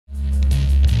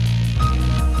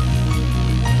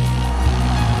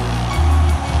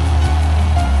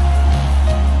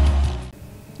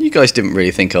guys didn't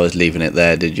really think I was leaving it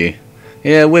there, did you?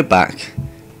 Yeah, we're back.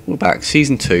 We're back.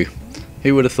 Season 2.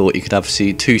 Who would have thought you could have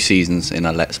 2 seasons in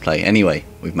a Let's Play? Anyway,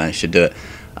 we've managed to do it.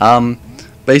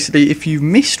 Basically, if you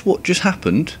missed what just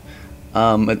happened,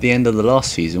 at the end of the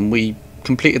last season, we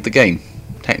completed the game.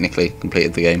 Technically,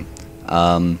 completed the game.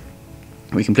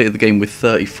 We completed the game with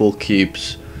 34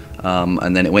 cubes,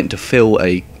 and then it went to fill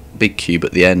a big cube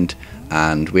at the end,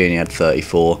 and we only had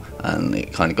 34, and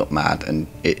it kind of got mad, and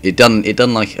it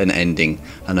done like an ending.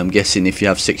 And I'm guessing if you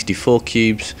have 64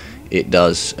 cubes, it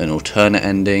does an alternate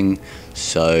ending.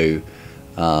 So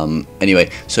anyway,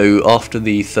 so after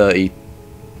the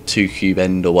 32 cube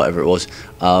end or whatever it was,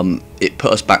 it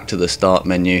put us back to the start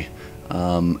menu,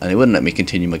 and it wouldn't let me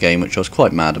continue my game, which I was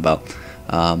quite mad about.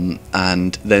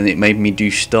 And then it made me do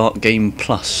Start Game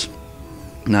Plus.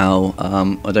 Now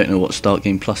I don't know what Start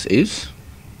Game Plus is,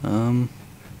 but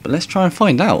let's try and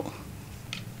find out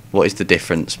what is the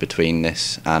difference between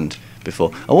this and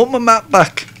before. I want my map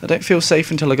back. I don't feel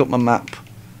safe until I got my map.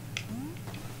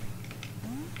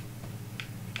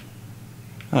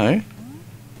 Oh, hang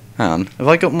on. Have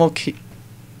I got more key?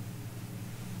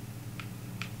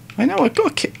 I know I've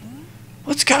got a key.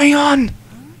 What's going on?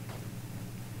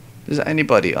 Does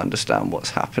anybody understand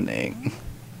what's happening?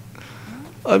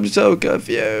 I'm so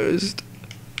confused.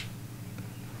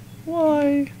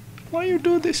 Why? Why you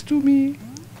do this to me?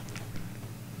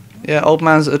 Yeah, old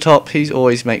man's at the top. He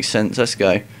always makes sense. Let's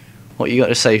go. What you got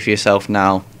to say for yourself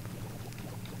now?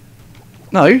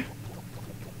 No.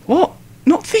 What?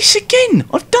 Not this again.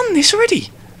 I've done this already.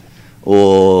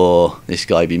 Oh, this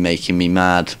guy be making me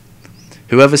mad.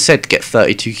 Whoever said get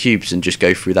 32 cubes and just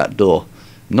go through that door?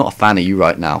 I'm not a fan of you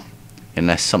right now.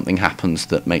 Unless something happens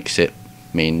that makes it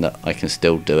mean that I can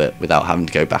still do it without having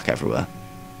to go back everywhere.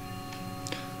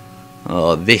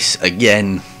 Oh, this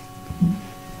again.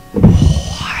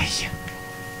 Why?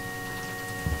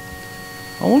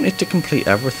 I wanted to complete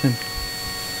everything.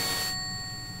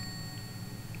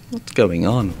 What's going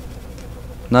on?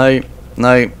 No,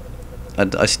 no.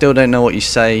 I still don't know what you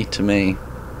say to me.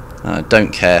 I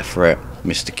don't care for it,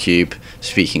 Mr. Cube.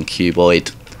 Speaking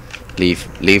cuboid.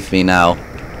 Leave me now.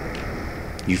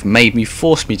 You've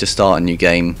forced me to start a new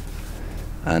game,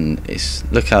 and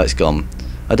look how it's gone.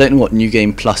 I don't know what New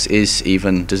Game Plus is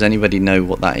even. Does anybody know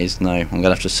what that is? No. I'm gonna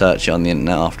have to search it on the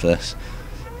internet after this,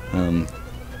 and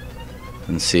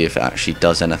see if it actually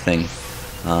does anything,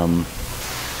 and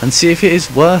see if it is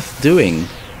worth doing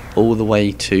all the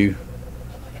way to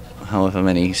however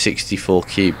many 64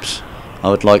 cubes. I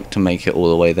would like to make it all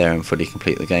the way there and fully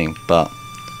complete the game, but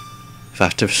if I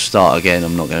have to start again,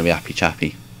 I'm not going to be happy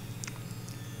chappy.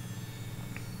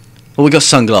 Oh, we got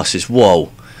sunglasses.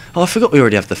 Whoa. Oh, I forgot we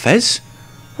already have the Fez.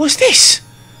 What's this?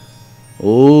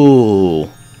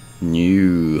 Oh,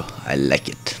 new. I like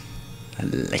it. I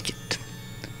like it.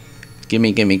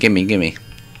 Gimme, gimme, gimme, gimme.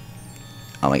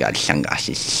 Oh my god,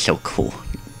 sunglasses. So cool.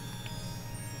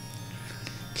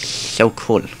 So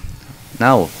cool.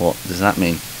 Now, what does that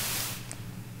mean?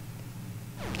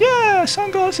 Yeah,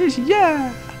 sunglasses,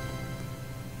 yeah!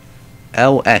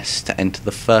 LS to enter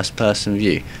the first person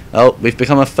view. Oh, we've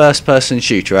become a first person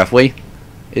shooter, have we?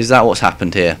 Is that what's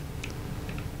happened here?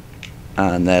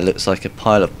 And there looks like a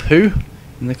pile of poo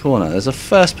in the corner. There's a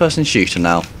first person shooter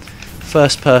now.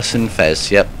 First person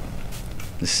Fez, yep.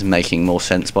 This is making more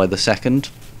sense by the second.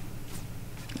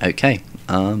 Okay,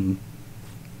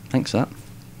 thanks for that.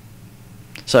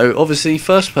 So obviously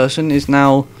first person is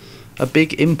now a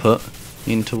big input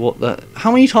into what the...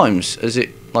 How many times has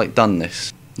it like done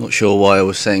this? Not sure why I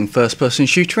was saying first person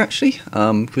shooter actually,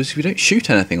 because we don't shoot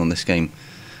anything on this game.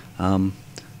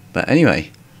 But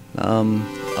anyway,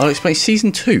 I'll explain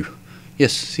Season 2.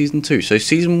 Yes, Season 2. So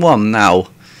Season 1 now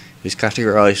is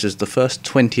categorised as the first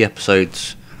 20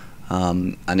 episodes,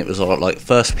 and it was like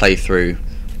first playthrough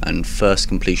and first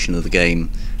completion of the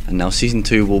game. And now Season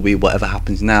 2 will be whatever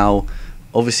happens now.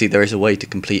 Obviously there is a way to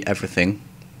complete everything,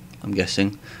 I'm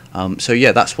guessing. So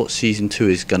yeah, that's what Season 2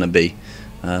 is going to be.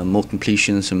 More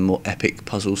completions and more epic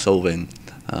puzzle solving.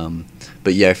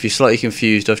 But yeah, if you're slightly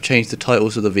confused, I've changed the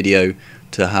titles of the video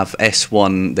to have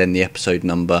S1 then the episode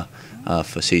number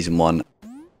for Season 1.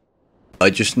 I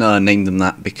just named them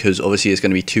that because obviously there's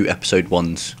going to be 2 episode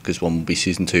 1s, because one will be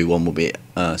Season 2, one will be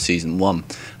Season 1,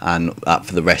 and that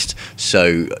for the rest.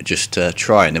 So just to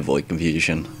try and avoid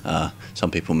confusion, some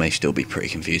people may still be pretty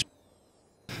confused.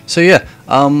 So yeah,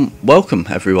 welcome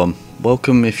everyone.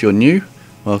 Welcome if you're new.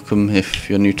 Welcome if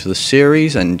you're new to the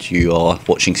series and you are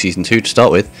watching Season 2 to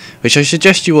start with, which I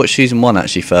suggest you watch Season 1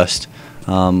 actually first,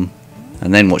 and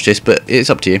then watch this, but it's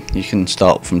up to you. You can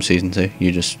start from Season 2,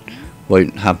 you just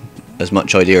won't have as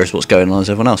much idea as what's going on as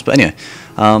everyone else. But anyway,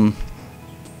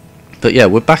 But yeah,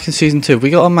 we're back in season 2. Have we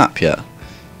got a map yet?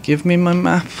 Give me my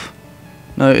map.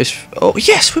 No, it's... Oh,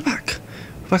 yes, we're back.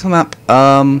 We're back on the map.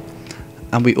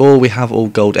 And we have all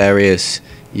gold areas.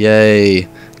 Yay.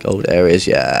 Gold areas,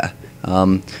 yeah.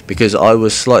 Because I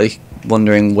was slightly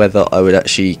wondering whether I would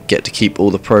actually get to keep all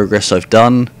the progress I've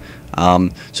done.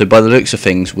 So by the looks of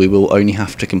things, we will only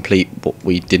have to complete what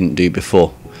we didn't do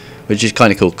before. Which is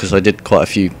kind of cool, because I did quite a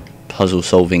few puzzle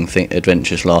solving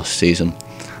adventures last season.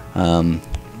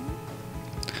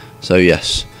 So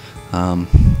yes,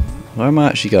 where am I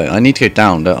actually going? I need to go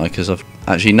down, don't I? Because I've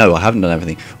actually no, I haven't done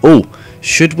everything. Oh,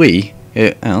 should we?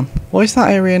 Hang on. Why is that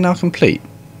area now complete?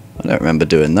 I don't remember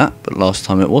doing that, but last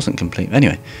time it wasn't complete.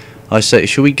 Anyway, I say,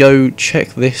 should we go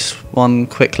check this one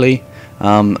quickly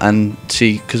and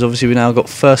see? Because obviously we now got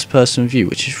first-person view,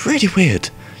 which is really weird.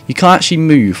 You can't actually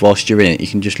move whilst you're in it. You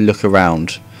can just look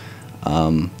around.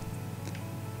 But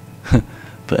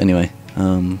anyway,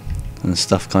 and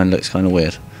stuff kind of looks kind of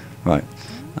weird. Right,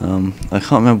 I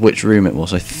can't remember which room it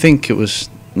was. I think it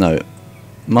was, no, it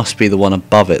must be the one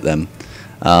above it then.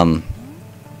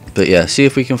 But yeah, see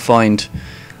if we can find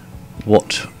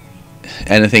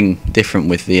anything different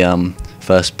with the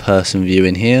first person view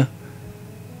in here.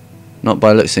 Not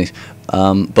by looks of things,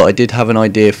 but I did have an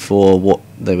idea for what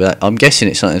they were. I'm guessing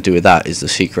it's something to do with that is the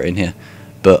secret in here.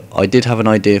 But I did have an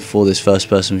idea for this first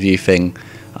person view thing.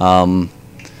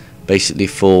 Basically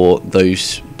for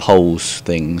those polls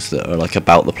things that are like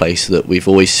about the place that we've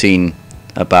always seen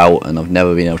about, and I've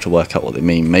never been able to work out what they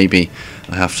mean. Maybe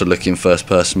I have to look in first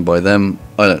person by them.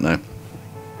 I don't know.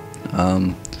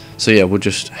 So yeah, we'll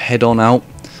just head on out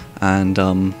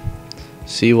and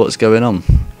see what's going on.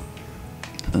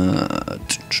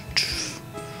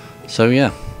 So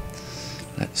yeah,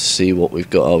 let's see what we've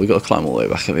got. Oh, we've got to climb all the way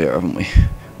back up here, haven't we?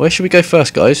 Where should we go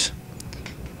first, guys?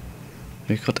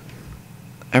 We've got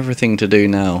everything to do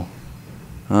now.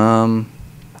 Don't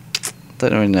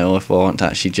really know if I want to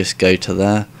actually just go to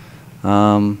there.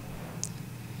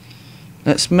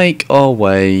 Let's make our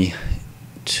way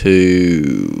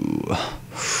to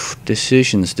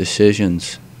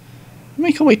decisions.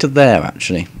 Make our way to there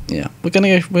actually. Yeah, we're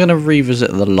gonna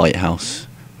revisit the lighthouse.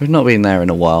 We've not been there in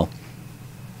a while.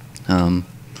 And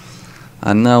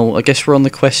now I guess we're on the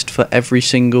quest for every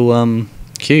single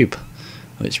cube,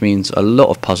 which means a lot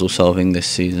of puzzle solving this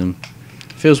season.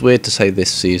 Feels weird to say this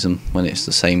season when it's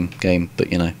the same game,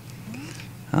 but you know.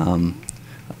 I'm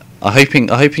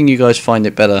hoping you guys find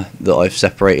it better that I've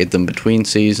separated them between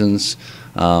seasons,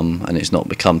 and it's not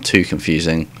become too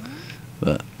confusing.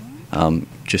 But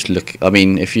just look. I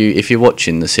mean, if you're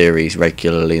watching the series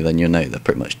regularly, then you'll know they're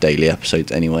pretty much daily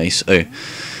episodes anyway. So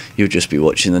you'll just be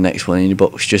watching the next one in your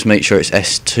box. Just make sure it's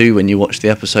S2 when you watch the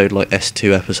episode, like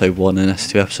S2 episode 1 and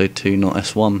S2 episode 2, not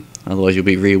S1. Otherwise you'll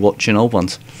be re-watching old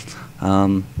ones.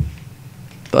 But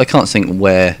I can't think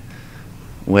where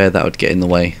that would get in the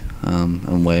way,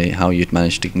 and how you'd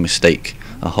manage to mistake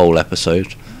a whole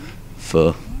episode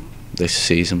for this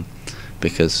season,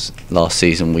 because last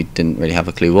season we didn't really have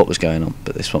a clue what was going on,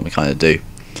 but this one we kind of do.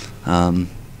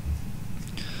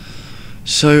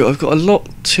 So I've got a lot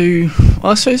to.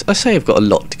 Well, I say I've got a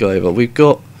lot to go over. We've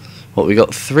got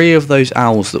 3 of those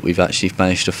owls that we've actually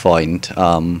managed to find.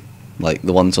 Like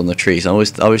the ones on the trees. I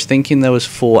was thinking there was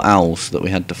 4 owls that we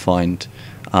had to find.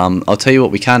 I'll tell you what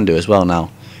we can do as well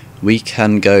now. We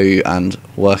can go and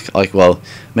work, well,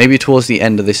 maybe towards the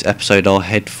end of this episode I'll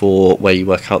head for where you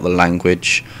work out the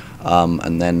language,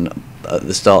 and then at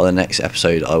the start of the next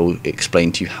episode I will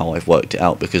explain to you how I've worked it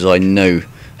out, because I know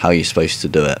how you're supposed to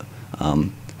do it,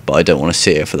 but I don't want to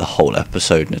sit here for the whole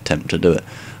episode and attempt to do it.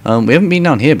 We haven't been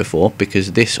down here before,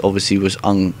 because this obviously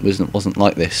wasn't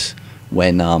like this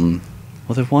when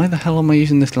although why the hell am I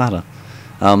using this ladder?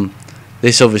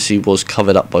 This obviously was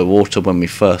covered up by water when we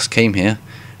first came here,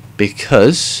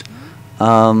 because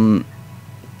we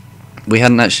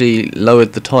hadn't actually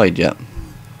lowered the tide yet.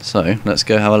 So let's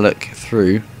go have a look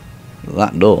through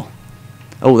that door.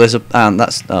 Oh, there's a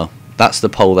that's the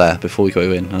pole there. Before we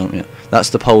go in, yeah, that's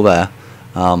the pole there.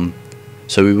 So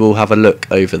we will have a look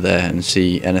over there and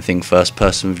see anything first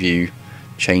person view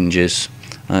changes.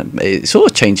 It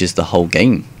sort of changes the whole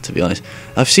game, to be honest.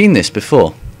 I've seen this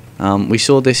before. We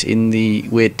saw this in the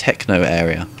weird techno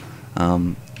area,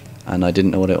 and I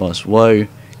didn't know what it was. Whoa,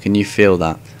 can you feel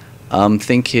that? I'm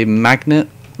thinking magnet,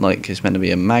 like it's meant to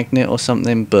be a magnet or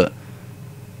something, but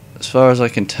as far as I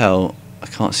can tell, I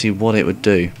can't see what it would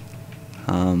do.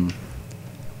 And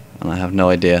I have no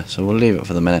idea, so we'll leave it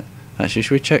for the minute. Actually,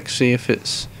 should we check, see if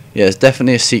it's... Yeah, there's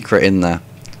definitely a secret in there.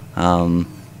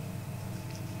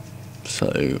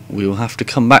 So we will have to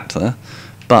come back to that.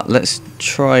 But let's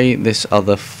try this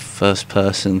other first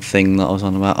person thing that I was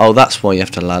on about. Oh, that's why you have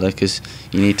to ladder, because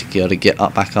you need to be able to get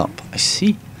up, back up. I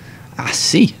see.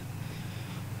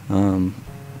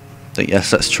 But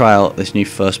yes, let's try out this new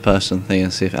first person thing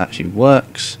and see if it actually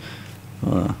works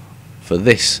for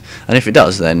this. And if it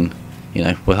does, then you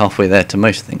know we're halfway there to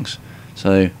most things.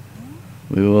 So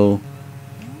we will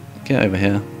get over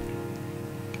here,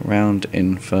 around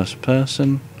in first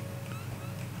person,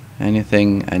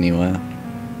 anything, anywhere.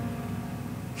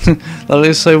 That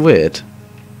is so weird.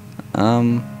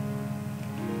 Nothing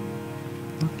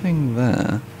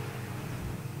there.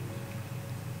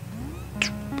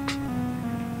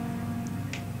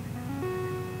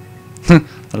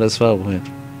 That is well weird.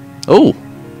 Oh,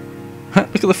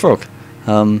 look at the frog.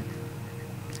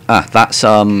 That's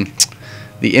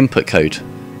the input code.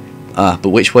 But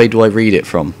which way do I read it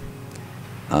from?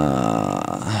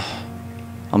 I'm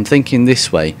thinking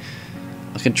this way.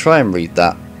 I can try and read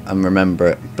that and remember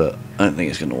it, but I don't think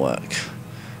it's going to work.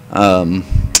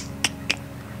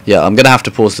 Yeah, I'm going to have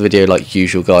to pause the video like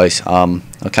usual, guys. I'll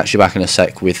catch you back in a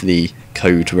sec with the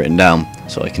code written down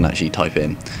so I can actually type it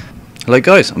in. Hello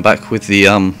guys, I'm back with the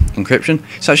encryption.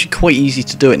 It's actually quite easy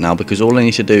to do it now because all I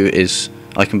need to do is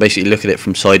I can basically look at it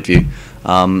from side view.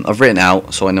 I've written it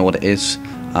out so I know what it is,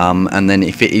 and then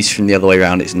if it is from the other way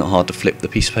around, it's not hard to flip the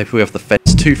piece of paper. We have the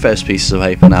two Fez pieces of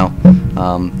paper now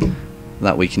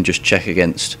that we can just check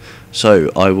against.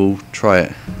 So I will try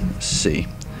it. Let's see.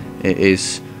 It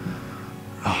is...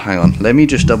 Oh, hang on, let me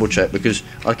just double check because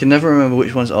I can never remember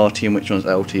which one's RT and which one's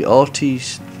LT.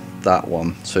 RT's that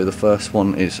one, so the first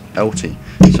one is LT,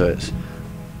 so it's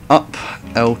up,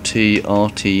 LT,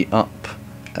 RT, up,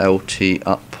 LT,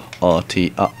 up,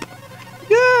 RT, up.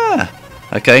 Yeah.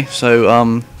 Okay,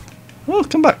 so well,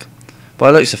 come back.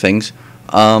 By the looks of things,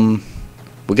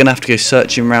 we're gonna have to go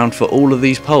searching around for all of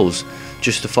these poles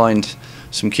just to find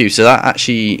some cubes. So that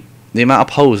actually, the amount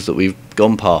of poles that we've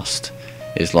gone past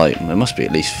is like, there must be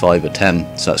at least 5 or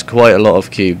 10, so that's quite a lot of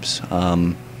cubes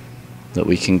that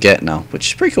we can get now, which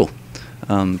is pretty cool,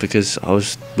 because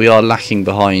we are lacking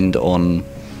behind on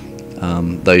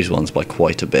those ones by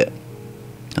quite a bit,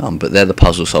 but they're the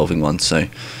puzzle solving ones, so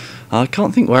I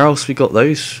can't think where else we got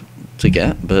those to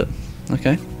get, but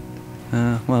okay,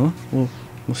 well, we'll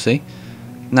see.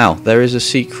 Now there is a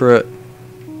secret.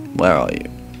 Where are you?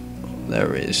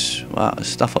 There is, wow, there's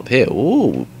stuff up here.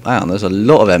 Ooh, wow, there's a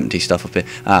lot of empty stuff up here.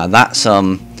 That's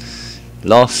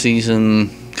last season,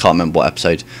 can't remember what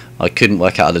episode. I couldn't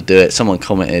work out how to do it. Someone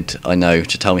commented, I know,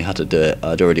 to tell me how to do it.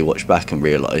 I'd already watched back and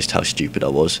realised how stupid I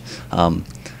was.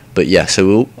 But yeah,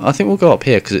 so I think we'll go up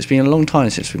here because it's been a long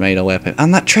time since we made our way up here.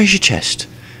 And that treasure chest.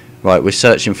 Right, we're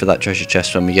searching for that treasure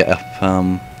chest when we get up.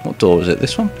 What door was it?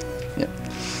 This one? Yeah.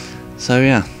 So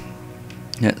yeah,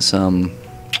 let's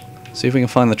see if we can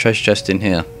find the treasure chest in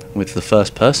here with the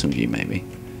first person view, maybe.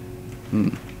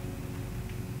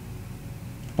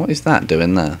 What is that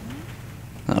doing there?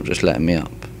 Oh, just letting me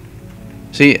up.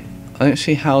 See, I don't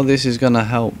see how this is going to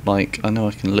help. Like, I know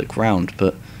I can look round,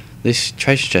 but this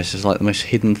treasure chest is like the most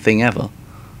hidden thing ever.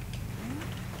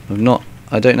 I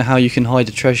don't know how you can hide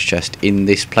a treasure chest in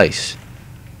this place.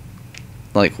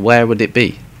 Like, where would it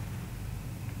be?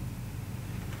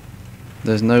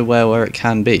 There's nowhere where it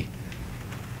can be.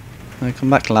 No,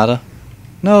 come back, ladder.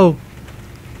 No!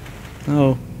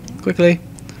 No. Quickly.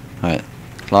 Alright,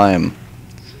 climb.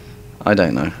 I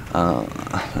don't know.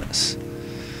 Let's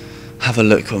have a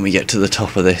look when we get to the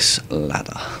top of this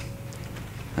ladder.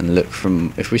 And look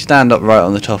from... If we stand up right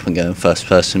on the top and go in first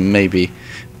person, maybe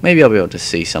I'll be able to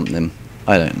see something.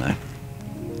 I don't know.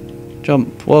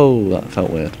 Jump. Whoa, that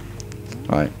felt weird.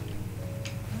 Right.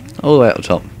 All the way up the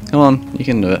top. Come on, you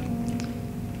can do it.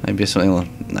 Maybe something like...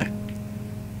 No.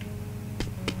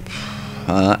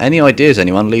 Any ideas,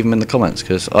 anyone? Leave them in the comments,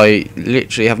 because I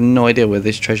literally have no idea where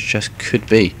this treasure chest could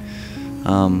be.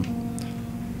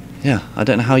 Yeah, I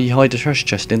don't know how you hide a treasure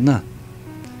chest in there.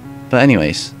 But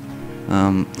anyways,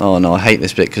 oh no, I hate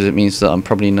this bit because it means that I'm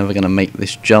probably never going to make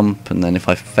this jump, and then if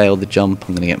I fail the jump,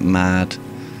 I'm going to get mad.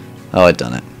 Oh, I've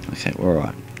done it. Okay, we're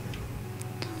alright.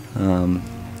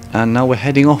 And now we're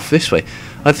heading off this way.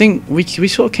 I think we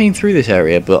sort of came through this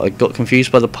area, but I got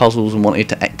confused by the puzzles and wanted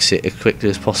to exit as quickly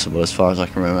as possible, as far as I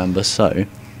can remember. So,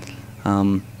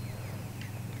 where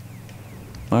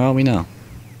are we now?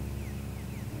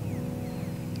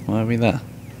 Why are we there?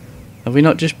 Have we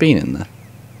not just been in there?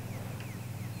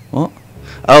 What?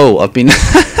 Oh, I've been...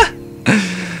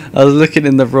 I was looking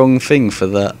in the wrong thing for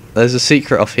that. There's a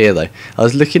secret off here, though. I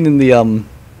was looking in the...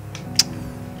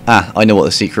 I know what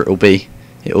the secret will be.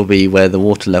 It will be where the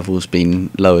water level's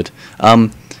been lowered.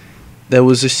 There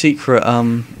was a secret...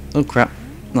 oh, crap.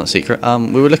 Not a secret.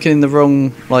 We were looking in the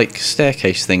wrong, like,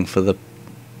 staircase thing for the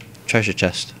treasure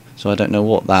chest. So I don't know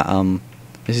what that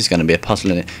this is going to be a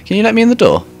puzzle in it. Can you let me in the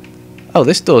door? Oh,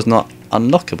 this door's not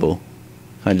unlockable.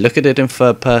 I look at it in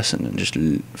third person and just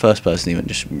first person even,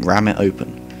 just ram it open.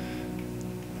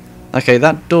 Okay,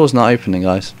 that door's not opening,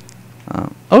 guys.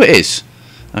 Oh, it is.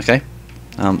 Okay.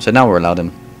 So now we're allowed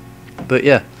in. But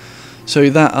yeah, so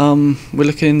that we're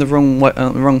looking in the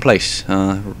wrong place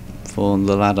for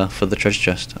the ladder for the treasure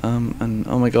chest. And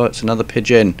oh my god, it's another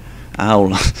pigeon.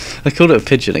 Owl. I called it a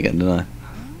pigeon again, didn't I?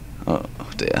 Oh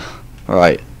dear.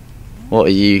 Right. What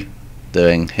are you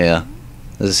doing here?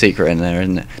 There's a secret in there,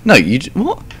 isn't it? No,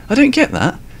 what? I don't get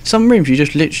that. Some rooms you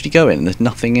just literally go in and there's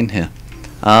nothing in here.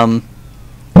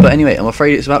 But anyway, I'm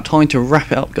afraid it's about time to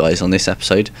wrap it up, guys, on this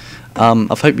episode. I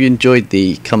hope you enjoyed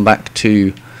the comeback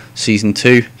to Season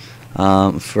 2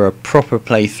 for a proper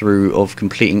playthrough of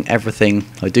completing everything.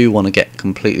 I do want to get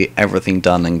completely everything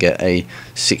done and get a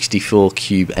 64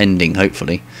 cube ending,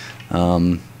 hopefully.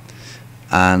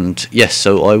 And yes,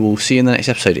 so I will see you in the next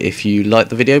episode. If you like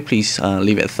the video, please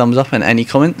leave it a thumbs up and any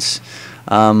comments.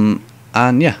 And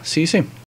yeah, see you soon.